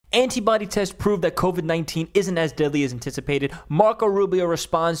Antibody tests prove that COVID-19 isn't as deadly as anticipated. Marco Rubio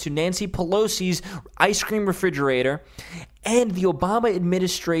responds to Nancy Pelosi's ice cream refrigerator. And the Obama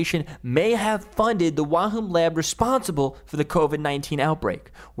administration may have funded the Wahoo lab responsible for the COVID-19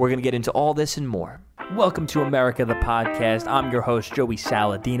 outbreak. We're going to get into all this and more. Welcome to America the Podcast. I'm your host, Joey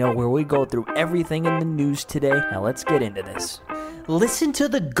Saladino, where we go through everything in the news today. Now let's get into this. Listen to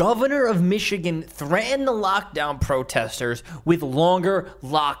the governor of Michigan threaten the lockdown protesters with longer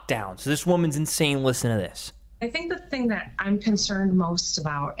lockdowns. This woman's insane. Listen to this. I think the thing that I'm concerned most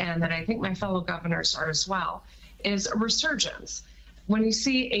about, and that I think my fellow governors are as well, is a resurgence. When you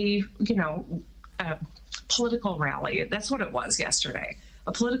see a political rally, that's what it was yesterday.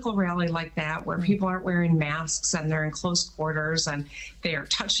 A political rally like that where people aren't wearing masks and they're in close quarters and they are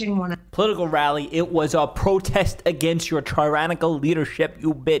touching one another. Political rally, it was a protest against your tyrannical leadership,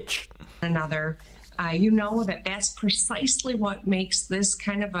 you bitch. You know that that's precisely what makes this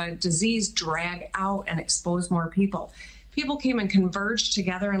kind of a disease drag out and expose more people. People came and converged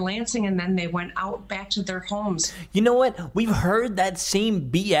together in Lansing, and then they went out back to their homes. You know what? We've heard that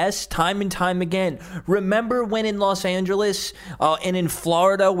same BS time and time again. Remember when in Los Angeles and in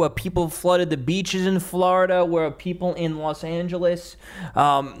Florida, where people flooded the beaches in Florida, where people in Los Angeles,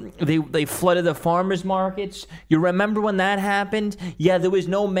 they flooded the farmers markets? You remember when that happened? Yeah, there was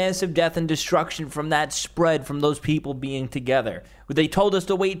no massive death and destruction from that spread from those people being together. They told us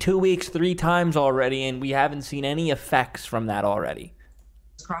to wait 2 weeks 3 times already, and we haven't seen any effects from that already.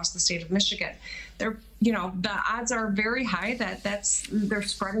 Across the state of Michigan, the odds are very high that they're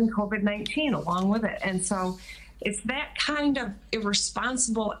spreading COVID-19 along with it. And so it's that kind of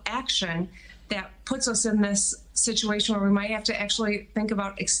irresponsible action that puts us in this situation where we might have to actually think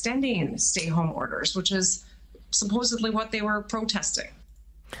about extending stay-home orders, which is supposedly what they were protesting.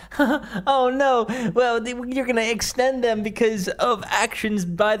 Oh no, well, you're going to extend them because of actions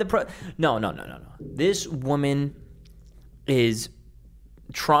by the No. This woman is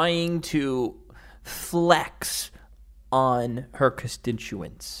trying to flex on her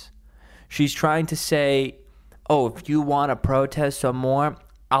constituents. She's trying to say, oh, if you want to protest some more,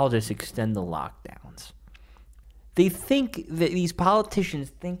 I'll just extend the lockdowns. They think that these politicians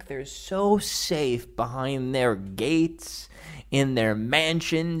think they're so safe behind their gates, in their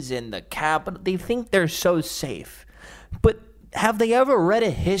mansions, in the Capitol. They think they're so safe. But have they ever read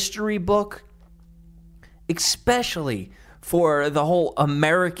a history book? Especially for the whole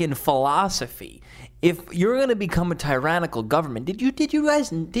American philosophy. If you're going to become a tyrannical government, did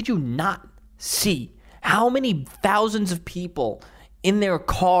you not see how many thousands of people in their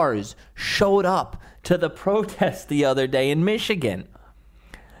cars showed up to the protest the other day in Michigan?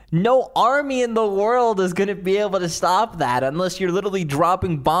 No army in the world is going to be able to stop that unless you're literally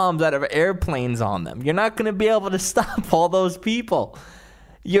dropping bombs out of airplanes on them. You're not going to be able to stop all those people.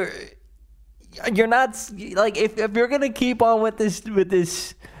 You're not, like, if you're going to keep on with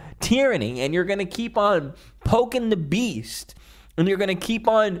this tyranny, and you're going to keep on poking the beast, and you're going to keep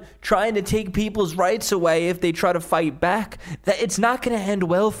on trying to take people's rights away if they try to fight back, that it's not going to end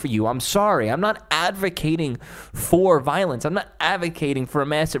well for you. I'm sorry. I'm not advocating for violence. I'm not advocating for a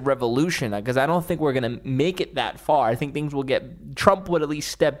massive revolution because I don't think we're going to make it that far. I think Trump would at least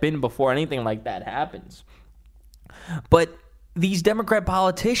step in before anything like that happens. But these Democrat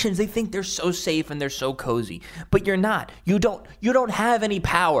politicians, they think they're so safe and they're so cozy. But you're not. You don't have any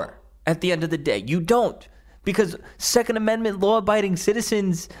power at the end of the day. You don't. Because Second Amendment law-abiding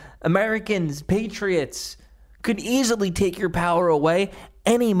citizens, Americans, patriots, could easily take your power away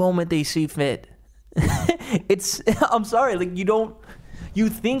any moment they see fit. I'm sorry, like you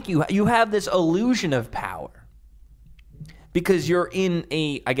think you have this illusion of power because you're in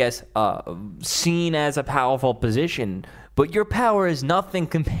seen as a powerful position, but your power is nothing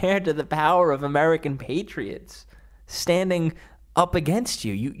compared to the power of American patriots standing up against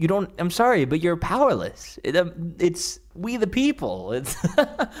you. You don't, I'm sorry, but you're powerless. It's we the people. It's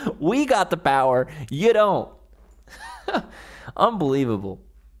we got the power. You don't. Unbelievable.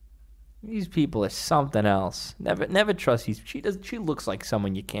 These people are something else. Never trust these. She looks like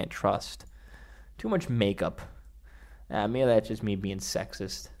someone you can't trust. Too much makeup. Maybe that's just me being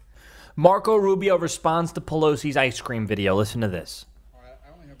sexist. Marco Rubio responds to Pelosi's ice cream video. Listen to this.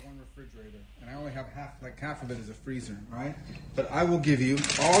 I only have one refrigerator, and I only have half of it is a freezer, right? But I will give you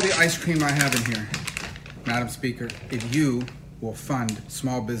all the ice cream I have in here, Madam Speaker, if you will fund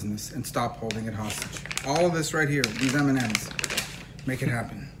small business and stop holding it hostage. All of this right here, these M&Ms, make it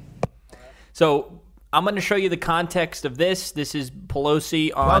happen. So I'm going to show you the context of this. This is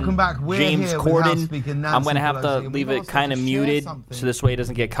Pelosi on Welcome back. We're James here with House Corden. Speaker Nancy I'm going to have Pelosi, to and leave we've it asked her kind to of share muted something. so this way it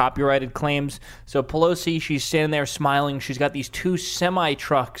doesn't get copyrighted claims. So Pelosi, she's standing there smiling. She's got these 2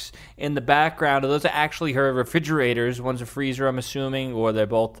 semi-trucks in the background. Those are actually her refrigerators. One's a freezer, I'm assuming, or they're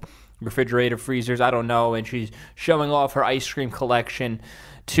both refrigerator freezers. I don't know. And she's showing off her ice cream collection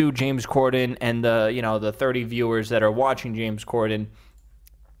to James Corden and the 30 viewers that are watching James Corden.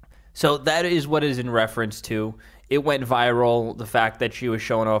 So that is what is in reference to. It went viral, the fact that she was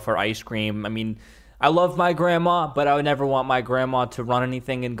showing off her ice cream. I mean, I love my grandma, but I would never want my grandma to run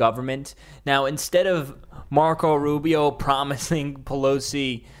anything in government. Now, instead of Marco Rubio promising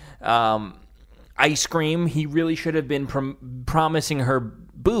Pelosi ice cream, he really should have been promising her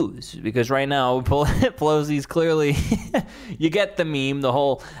booze, because right now Pelosi's clearly you get the meme, the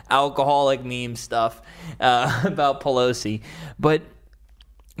whole alcoholic meme stuff about Pelosi. But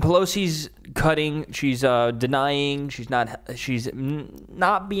Pelosi's cutting, she's denying, she's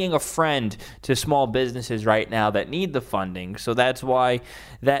not being a friend to small businesses right now that need the funding. So that's why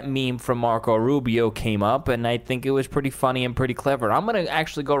that meme from Marco Rubio came up, and I think it was pretty funny and pretty clever. I'm going to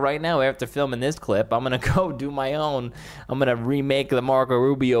actually go right now after filming this clip. I'm going to go do my own. I'm going to remake the Marco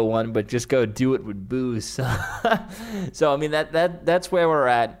Rubio one, but just go do it with booze. So I mean, that's where we're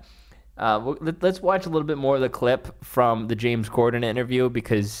at. Let's watch a little bit more of the clip from the James Corden interview,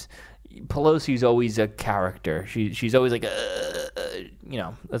 because Pelosi's always a character. She's always like,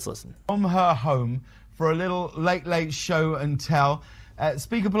 let's listen. From her home for a little late show and tell.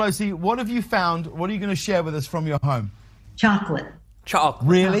 Speaker Pelosi, what have you found? What are you going to share with us from your home? Chocolate.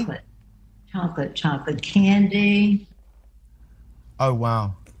 Really? Chocolate candy. Oh,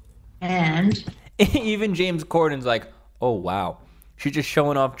 wow. And even James Corden's like, oh, wow. She's just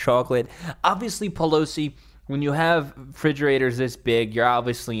showing off chocolate. Obviously, Pelosi, when you have refrigerators this big, you're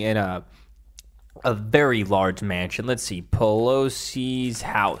obviously in a very large mansion. Let's see, Pelosi's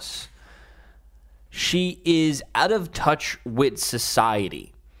house. She is out of touch with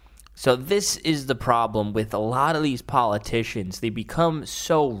society. So this is the problem with a lot of these politicians. They become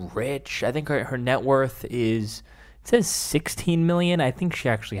so rich. I think her net worth is, it says 16 million. I think she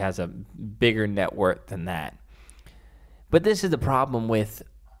actually has a bigger net worth than that. But this is the problem with,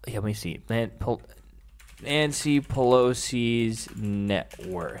 let me see, Nancy Pelosi's net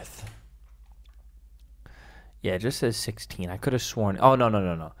worth. Yeah, it just says 16. I could have sworn. Oh,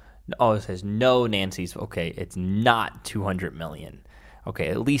 no. Oh, it says no Nancy's. Okay, it's not 200 million. Okay,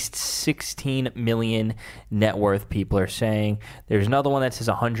 at least 16 million net worth, people are saying. There's another one that says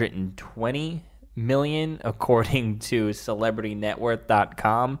 120 million, according to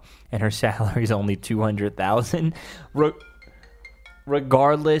CelebrityNetWorth.com, and her salary is only $200,000.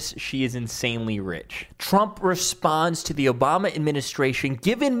 Regardless, she is insanely rich. Trump responds to the Obama administration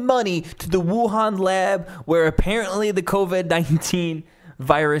giving money to the Wuhan lab where apparently the COVID-19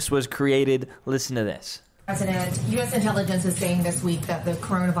 virus was created. Listen to this. President, U.S. intelligence is saying this week that the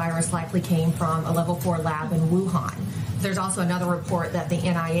coronavirus likely came from a level 4 lab in Wuhan. There's also another report that the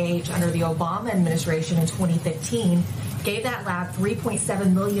NIH, under the Obama administration in 2015, gave that lab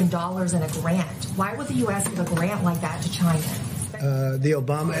 $3.7 million in a grant. Why would the U.S. give a grant like that to China? The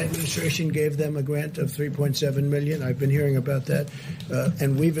Obama administration gave them a grant of $3.7 million. I've been hearing about that.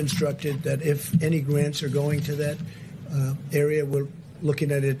 And we've instructed that if any grants are going to that area, we're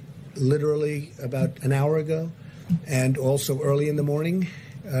looking at it literally about an hour ago and also early in the morning.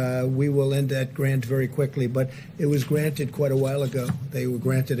 We will end that grant very quickly. But it was granted quite a while ago. They were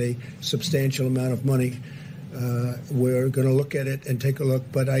granted a substantial amount of money. We're going to look at it and take a look,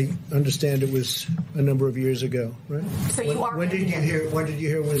 but I understand it was a number of years ago, right? So you are. When did you hear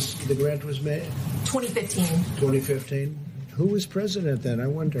the grant was made? 2015. 2015. Who was president then? I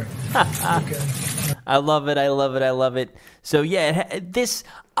wonder. Okay. I love it. So yeah, this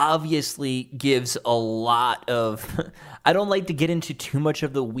obviously gives a lot of. I don't like to get into too much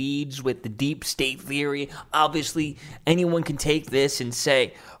of the weeds with the deep state theory. Obviously, anyone can take this and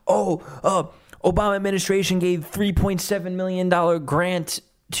say, Obama administration gave $3.7 million grant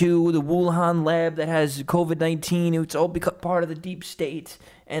to the Wuhan lab that has COVID-19. It's all part of the deep state,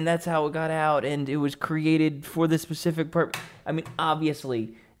 and that's how it got out, and it was created for this specific purpose. I mean,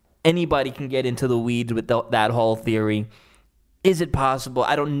 obviously, anybody can get into the weeds with that whole theory. Is it possible?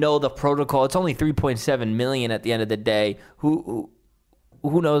 I don't know the protocol. It's only $3.7 million at the end of the day. Who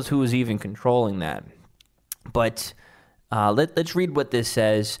knows who is even controlling that? But let's read what this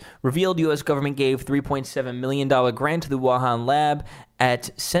says. Revealed U.S. government gave $3.7 million grant to the Wuhan lab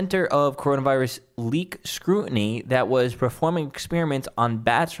at Center of Coronavirus Leak Scrutiny that was performing experiments on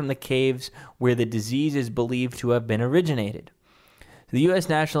bats from the caves where the disease is believed to have been originated. The U.S.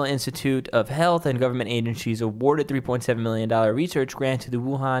 National Institute of Health and government agencies awarded $3.7 million research grant to the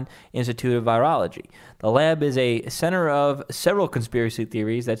Wuhan Institute of Virology. The lab is a center of several conspiracy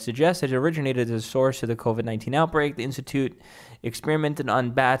theories that suggest it originated as a source of the COVID-19 outbreak. The institute experimented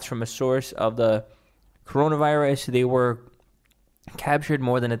on bats from a source of the coronavirus. They were captured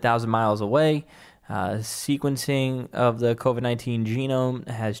more than 1,000 miles away. Sequencing of the COVID-19 genome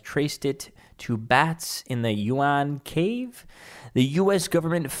has traced it to bats in the Yuan cave. The U.S.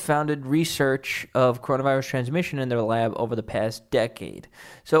 government funded research of coronavirus transmission in their lab over the past decade.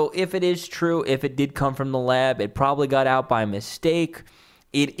 So if it is true, if it did come from the lab, it probably got out by mistake.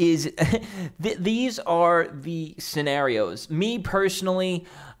 It is. These are the scenarios. Me personally,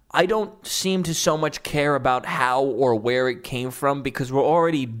 I don't seem to so much care about how or where it came from because we're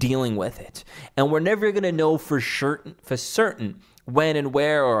already dealing with it. And we're never going to know for certain when and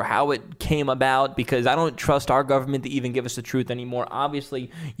where or how it came about because I don't trust our government to even give us the truth anymore. Obviously,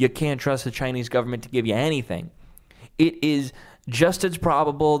 you can't trust the Chinese government to give you anything. It is just as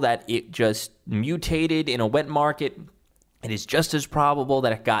probable that it just mutated in a wet market. It is just as probable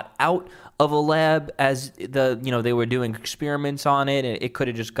that it got out of a lab as they were doing experiments on it. And it could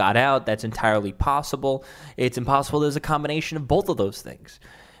have just got out. That's entirely possible. It's impossible there's a combination of both of those things.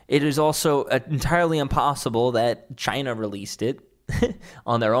 It is also entirely impossible that China released it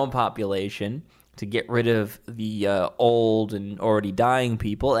on their own population to get rid of the old and already dying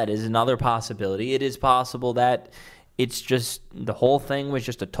people. That is another possibility. It is possible that it's just the whole thing was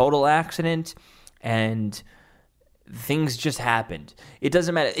just a total accident and things just happened. It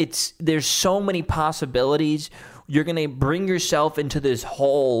doesn't matter. There's so many possibilities. You're going to bring yourself into this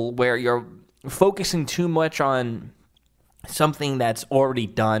hole where you're focusing too much on something that's already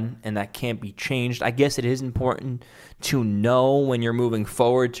done and that can't be changed. I guess it is important to know when you're moving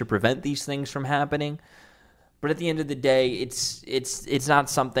forward to prevent these things from happening. But at the end of the day, it's not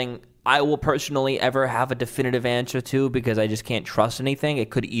something I will personally ever have a definitive answer to because I just can't trust anything.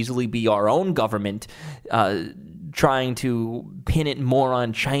 It could easily be our own government trying to pin it more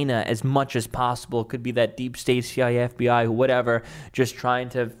on China as much as possible. It could be that deep state, CIA, FBI, whatever, just trying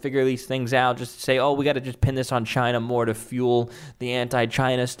to figure these things out, just to say, oh, we got to just pin this on China more to fuel the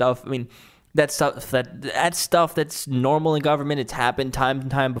anti-China stuff. I mean, that's stuff that's normal in government. It's happened time and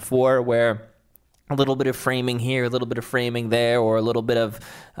time before where a little bit of framing here, a little bit of framing there, or a little bit of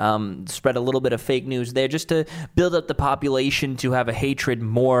spread a little bit of fake news there just to build up the population to have a hatred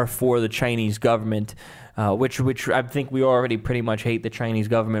more for the Chinese government, which I think we already pretty much hate the Chinese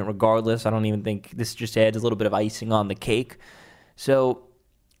government regardless. I don't even think this just adds a little bit of icing on the cake. So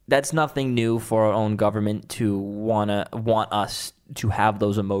that's nothing new for our own government to want us to have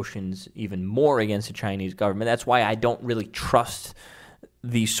those emotions even more against the Chinese government. That's why I don't really trust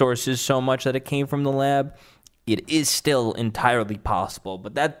the sources so much that it came from the lab. It is still entirely possible,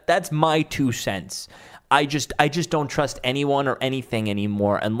 but that's my 2 cents. I just don't trust anyone or anything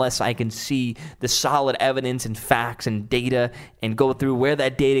anymore unless I can see the solid evidence and facts and data and go through where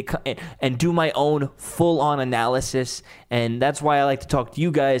that data and do my own full-on analysis. And that's why I like to talk to you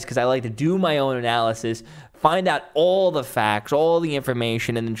guys, because I like to do my own analysis, find out all the facts, all the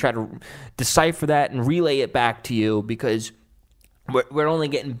information, and then try to decipher that and relay it back to you, because we're only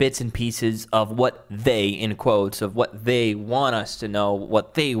getting bits and pieces of what they, in quotes, of what they want us to know,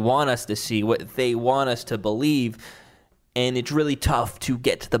 what they want us to see, what they want us to believe. And it's really tough to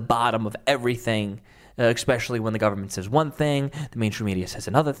get to the bottom of everything, especially when the government says one thing, the mainstream media says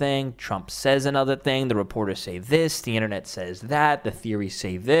another thing, Trump says another thing, the reporters say this, the internet says that, the theories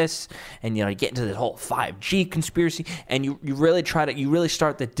say this, and you get into this whole 5G conspiracy, and you really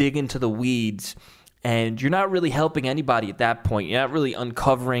start to dig into the weeds. And you're not really helping anybody at that point. You're not really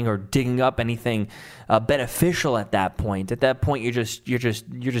uncovering or digging up anything beneficial at that point. At that point, you're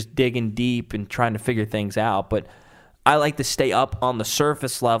just digging deep and trying to figure things out. But I like to stay up on the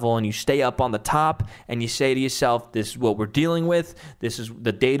surface level, and you stay up on the top, and you say to yourself, this is what we're dealing with. This is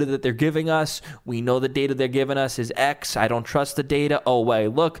the data that they're giving us. We know the data they're giving us is X. I don't trust the data. Oh, wait,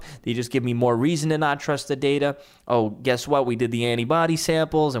 look, they just give me more reason to not trust the data. Oh, guess what? We did the antibody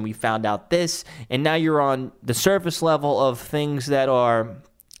samples, and we found out this. And now you're on the surface level of things that are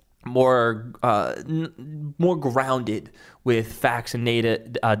more grounded with facts and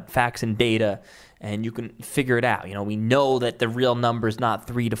data, and you can figure it out. We know that the real number is not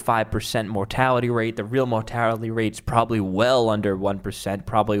 3 to 5% mortality rate. The real mortality rate is probably well under 1%,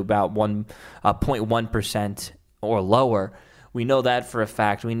 probably about 0.1% or lower. We know that for a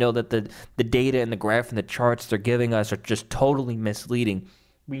fact. We know that the data and the graph and the charts they're giving us are just totally misleading.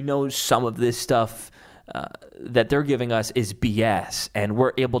 We know some of this stuff that they're giving us is BS, and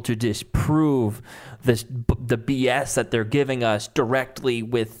we're able to disprove the BS that they're giving us directly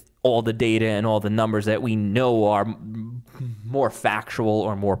with all the data and all the numbers that we know are more factual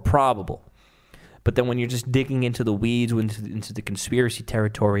or more probable. But then when you're just digging into the weeds, into the conspiracy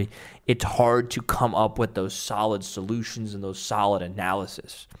territory, it's hard to come up with those solid solutions and those solid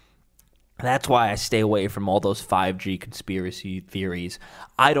analysis. That's why I stay away from all those 5G conspiracy theories.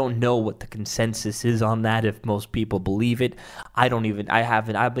 I don't know what the consensus is on that, if most people believe it. I'll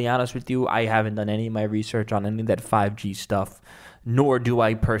be honest with you, I haven't done any of my research on any of that 5G stuff, nor do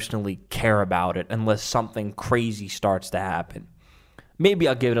I personally care about it unless something crazy starts to happen. Maybe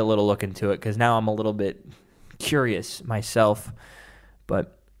I'll give it a little look into it, because now I'm a little bit curious myself.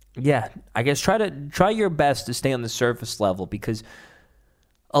 But yeah, I guess try your best to stay on the surface level, because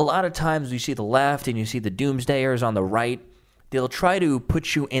a lot of times you see the left and you see the doomsdayers on the right. They'll try to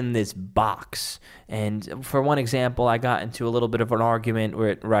put you in this box. And for one example, I got into a little bit of an argument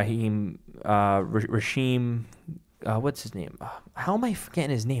with Raheem, what's his name? How am I forgetting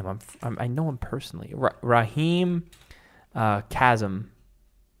his name? I know him personally. Raheem Kassem.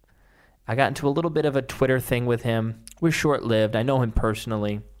 I got into a little bit of a Twitter thing with him. We're short-lived. I know him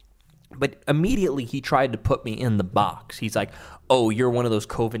personally. But immediately he tried to put me in the box. He's like, oh, you're one of those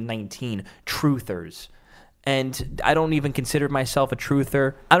COVID-19 truthers. And I don't even consider myself a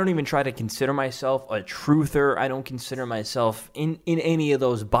truther. I don't even try to consider myself a truther. I don't consider myself in any of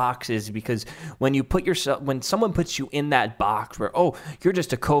those boxes, because when someone puts you in that box where, oh, you're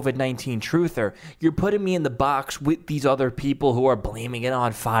just a COVID-19 truther, you're putting me in the box with these other people who are blaming it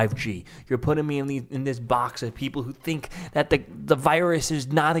on 5G. You're putting me in this box of people who think that the virus is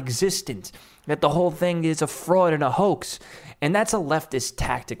not existent, that the whole thing is a fraud and a hoax. And that's a leftist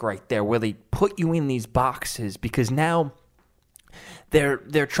tactic right there, where they put you in these boxes, because now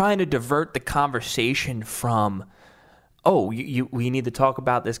they're trying to divert the conversation from, oh, we need to talk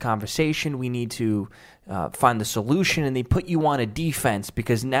about this conversation, we need to find the solution, and they put you on a defense,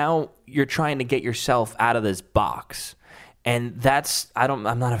 because now you're trying to get yourself out of this box. And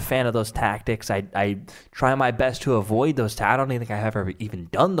I'm not a fan of those tactics. I try my best to avoid those. I don't think I have ever even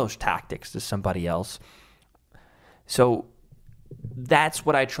done those tactics to somebody else. So that's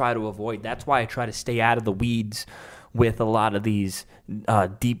what I try to avoid. That's why I try to stay out of the weeds with a lot of these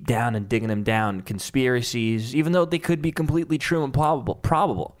deep down and digging them down conspiracies, even though they could be completely true and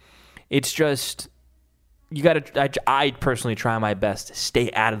probable. It's just, I personally try my best to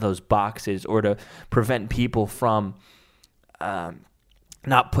stay out of those boxes, or to prevent people from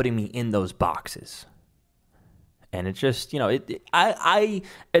not putting me in those boxes. And it's just, I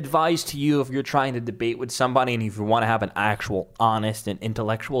advise to you, if you're trying to debate with somebody and if you want to have an actual honest and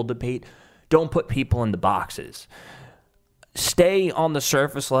intellectual debate, don't put people in the boxes. Stay on the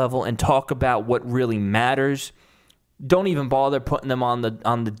surface level and talk about what really matters. Don't even bother putting them on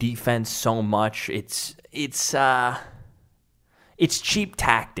the defense so much. It's cheap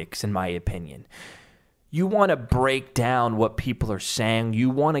tactics, in my opinion. You want to break down what people are saying. You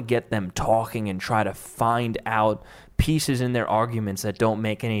want to get them talking and try to find out pieces in their arguments that don't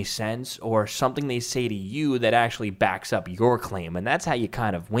make any sense, or something they say to you that actually backs up your claim. And that's how you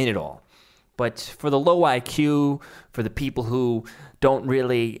kind of win it all. But for the low IQ, for the people who don't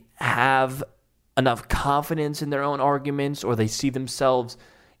really have enough confidence in their own arguments, or they see themselves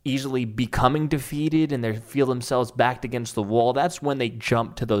easily becoming defeated and they feel themselves backed against the wall, that's when they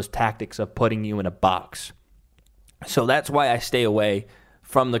jump to those tactics of putting you in a box. So that's why I stay away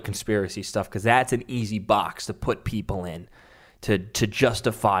from the conspiracy stuff, because that's an easy box to put people in, to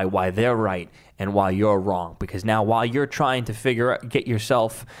justify why they're right and why you're wrong. Because now, while you're trying to get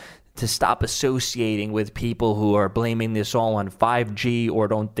yourself to stop associating with people who are blaming this all on 5G or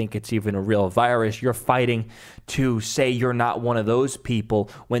don't think it's even a real virus, you're fighting to say you're not one of those people,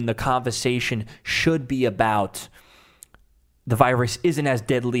 when the conversation should be about the virus isn't as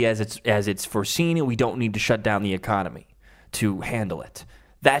deadly as it's foreseen, and we don't need to shut down the economy to handle it.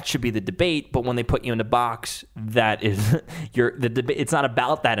 That should be the debate. But when they put you in a box, that is the debate. It's not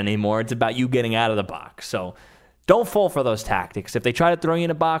about that anymore. It's about you getting out of the box. So don't fall for those tactics. If they try to throw you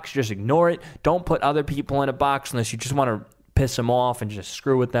in a box, just ignore it. Don't put other people in a box unless you just want to piss them off and just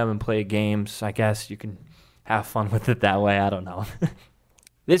screw with them and play games. I guess you can have fun with it that way. I don't know.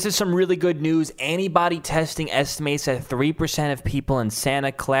 This is some really good news. Antibody testing estimates that 3% of people in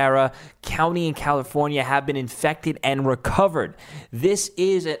Santa Clara County in California have been infected and recovered. This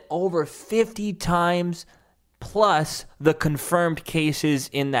is at over 50 times plus the confirmed cases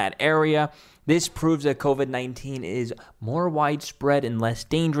in that area. This proves that COVID-19 is more widespread and less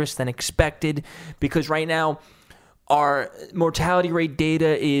dangerous than expected, because right now our mortality rate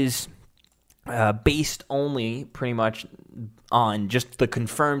data is based only pretty much on just the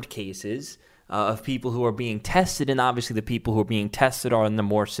confirmed cases of people who are being tested, and obviously the people who are being tested are in the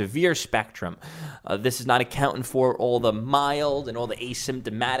more severe spectrum. This is not accounting for all the mild and all the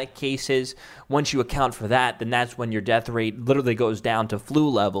asymptomatic cases. Once you account for that, then that's when your death rate literally goes down to flu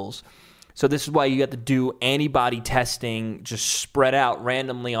levels. So this is why you have to do antibody testing just spread out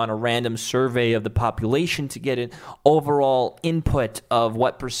randomly on a random survey of the population to get an overall input of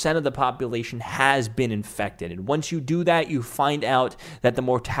what percent of the population has been infected. And once you do that, you find out that the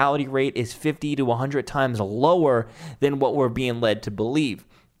mortality rate is 50 to 100 times lower than what we're being led to believe.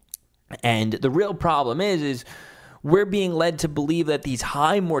 And the real problem is we're being led to believe that these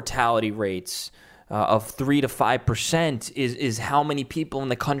high mortality rates of 3 to 5% is how many people in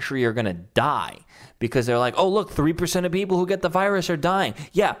the country are going to die, because they're like, oh, look, 3% of people who get the virus are dying.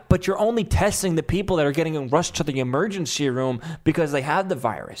 Yeah, but you're only testing the people that are getting rushed to the emergency room because they have the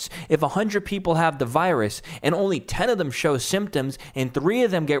virus. If 100 people have the virus and only 10 of them show symptoms and 3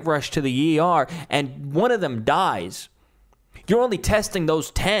 of them get rushed to the ER and 1 of them dies, you're only testing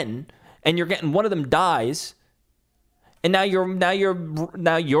those 10 and you're getting 1 of them dies. And now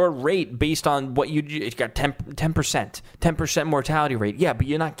your rate based on what you got 10% mortality rate. Yeah, but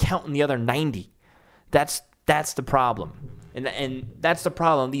you're not counting the other 90. That's the problem. And that's the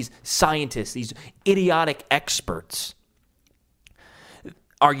problem. These scientists, these idiotic experts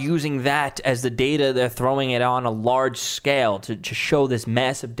are using that as the data. They're throwing it on a large scale to show this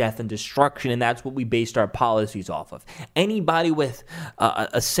massive death and destruction, and that's what we based our policies off of. Anybody with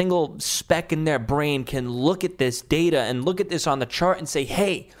a single speck in their brain can look at this data and look at this on the chart and say,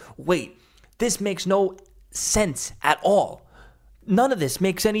 hey, wait, this makes no sense at all. None of this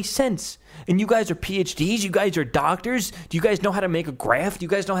makes any sense. And you guys are PhDs, you guys are doctors. Do you guys know how to make a graph? Do you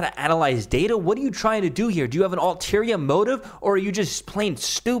guys know how to analyze data? What are you trying to do here? Do you have an ulterior motive, or are you just plain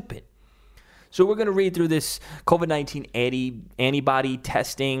stupid? So we're going to read through this COVID-19 antibody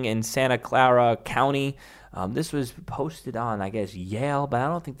testing in Santa Clara County. This was posted on, I guess, Yale, but I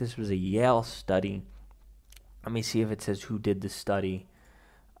don't think this was a Yale study. Let me see if it says who did the study.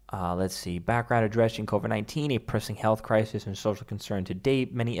 Let's see. Background addressing COVID-19, a pressing health crisis and social concern to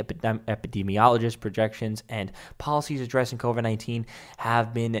date. Many epidemiologists' projections and policies addressing COVID-19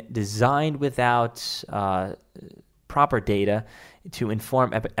 have been designed without proper data to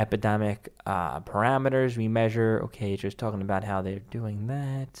inform epidemic parameters. We measure, just talking about how they're doing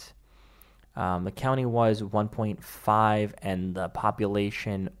that. The county was 1.5, and the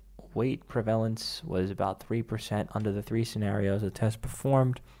population weight prevalence was about 3% under the 3 scenarios the test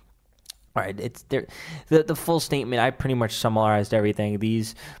performed. All right, it's there. The full statement, I pretty much summarized everything.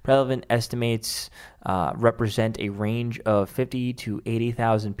 These prevalent estimates represent a range of 50 to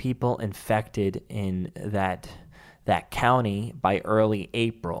 80,000 people infected in that county by early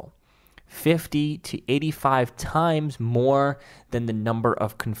April. 50 to 85 times more than the number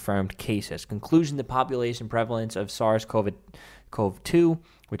of confirmed cases. Conclusion: the population prevalence of SARS-CoV-2,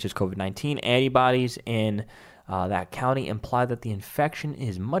 which is COVID-19 antibodies in that county, imply that the infection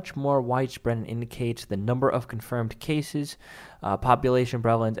is much more widespread and indicates the number of confirmed cases. Population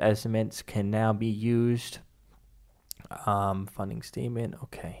prevalence estimates can now be used. Funding statement.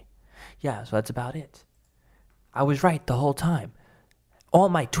 Okay. Yeah, so that's about it. I was right the whole time. All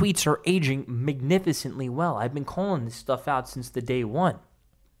my tweets are aging magnificently well. I've been calling this stuff out since the day one.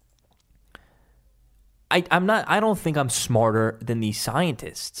 I don't think I'm smarter than these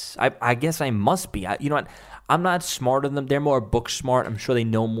scientists. I guess I must be. You know what? I'm not smarter than them. They're more book smart. I'm sure they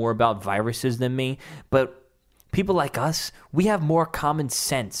know more about viruses than me. But people like us, we have more common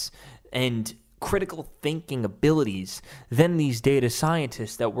sense and critical thinking abilities than these data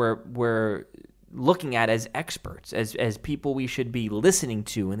scientists that we're looking at as experts, as people we should be listening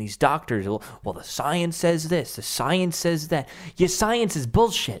to. And these doctors, well, the science says this, the science says that. Your science is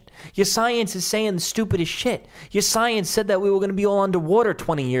bullshit. Your science is saying the stupidest shit. Your science said that we were going to be all underwater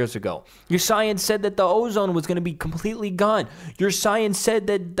 20 years ago. Your science said that the ozone was going to be completely gone. Your science said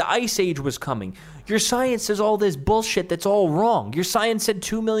that the ice age was coming. Your science says all this bullshit that's all wrong. Your science said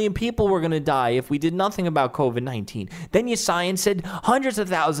 2 million people were going to die if we did nothing about COVID-19. Then your science said hundreds of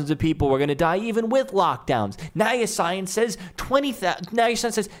thousands of people were going to die even with lockdowns. Now your science says 20,000. Now your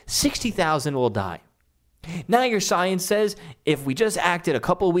science says 60,000 will die. Now your science says if we just acted a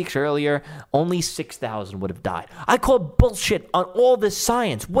couple of weeks earlier, only 6,000 would have died. I call bullshit on all this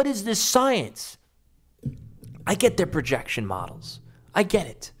science. What is this science? I get their projection models. I get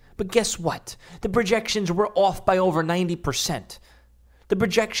it. But guess what? The projections were off by over 90%. The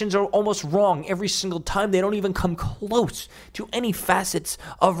projections are almost wrong every single time. They don't even come close to any facets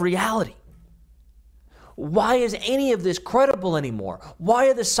of reality. Why is any of this credible anymore? Why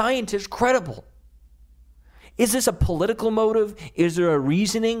are the scientists credible? Is this a political motive? Is there a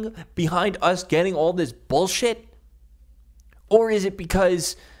reasoning behind us getting all this bullshit? Or is it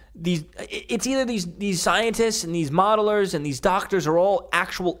because it's either these scientists and these modelers and these doctors are all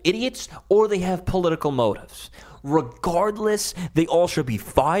actual idiots, or they have political motives? Regardless, they all should be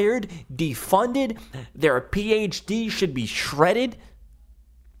fired, defunded. Their PhD should be shredded.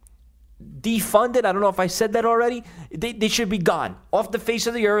 Defunded, I don't know if I said that already. They should be gone off the face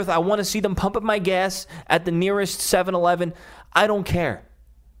of the earth. I want to see them pumping my gas at the nearest 7-Eleven. I don't care.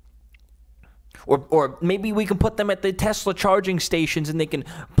 Or maybe we can put them at the Tesla charging stations and they can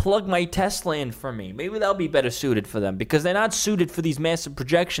plug my Tesla in for me. Maybe that'll be better suited for them, because they're not suited for these massive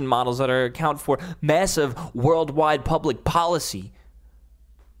projection models that account for massive worldwide public policy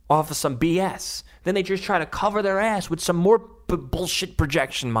off of some BS. Then they just try to cover their ass with some more bullshit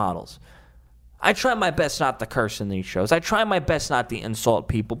projection models. I try my best not to curse in these shows. I try my best not to insult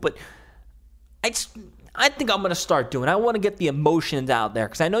people, but I think I'm going to start doing it. I want to get the emotions out there,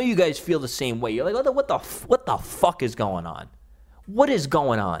 because I know you guys feel the same way. You're like, what the fuck is going on? What is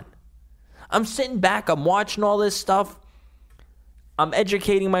going on? I'm sitting back. I'm watching all this stuff. I'm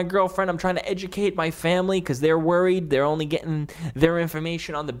educating my girlfriend. I'm trying to educate my family because they're worried. They're only getting their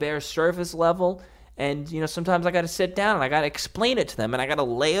information on the bare surface level. And, sometimes I got to sit down and I got to explain it to them, and I got to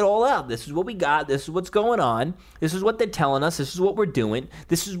lay it all out. This is what we got. This is what's going on. This is what they're telling us. This is what we're doing.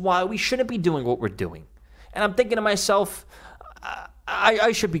 This is why we shouldn't be doing what we're doing. And I'm thinking to myself,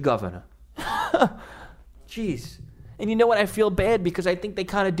 I should be governor. Jeez. And you know what? I feel bad because I think they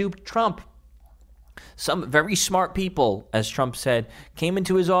kind of duped Trump. Some very smart people, as Trump said, came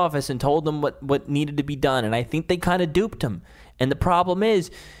into his office and told him what needed to be done. And I think they kind of duped him. And the problem is,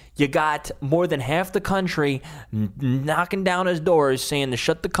 you got more than half the country knocking down his doors saying to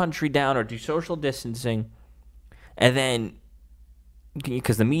shut the country down or do social distancing. And then,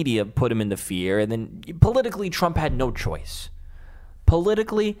 because the media put him into fear, and then politically, Trump had no choice.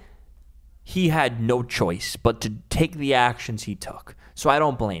 Politically, he had no choice but to take the actions he took. So I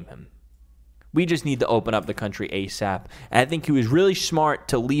don't blame him. We just need to open up the country ASAP. And I think he was really smart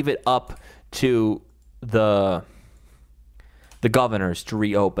to leave it up to the governors to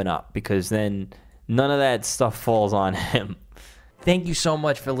reopen up, because then none of that stuff falls on him. Thank you so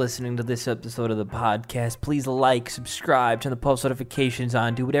much for listening to this episode of the podcast. Please like, subscribe, turn the post notifications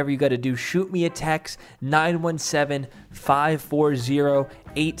on, do whatever you got to do. Shoot me a text,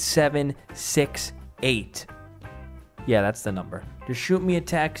 917-540-8768. Yeah, that's the number. Just shoot me a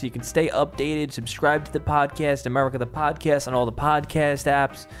text. You can stay updated. Subscribe to the podcast, America the Podcast, on all the podcast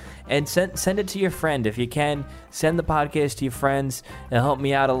apps. And send it to your friend if you can. Send the podcast to your friends. It'll help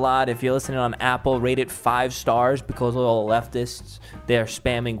me out a lot. If you're listening on Apple, rate it 5 stars, because all the leftists, they're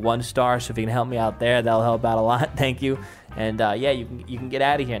spamming 1 star. So if you can help me out there, that'll help out a lot. Thank you. And yeah, you can get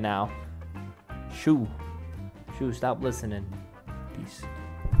out of here now. Shoo, stop listening. Peace.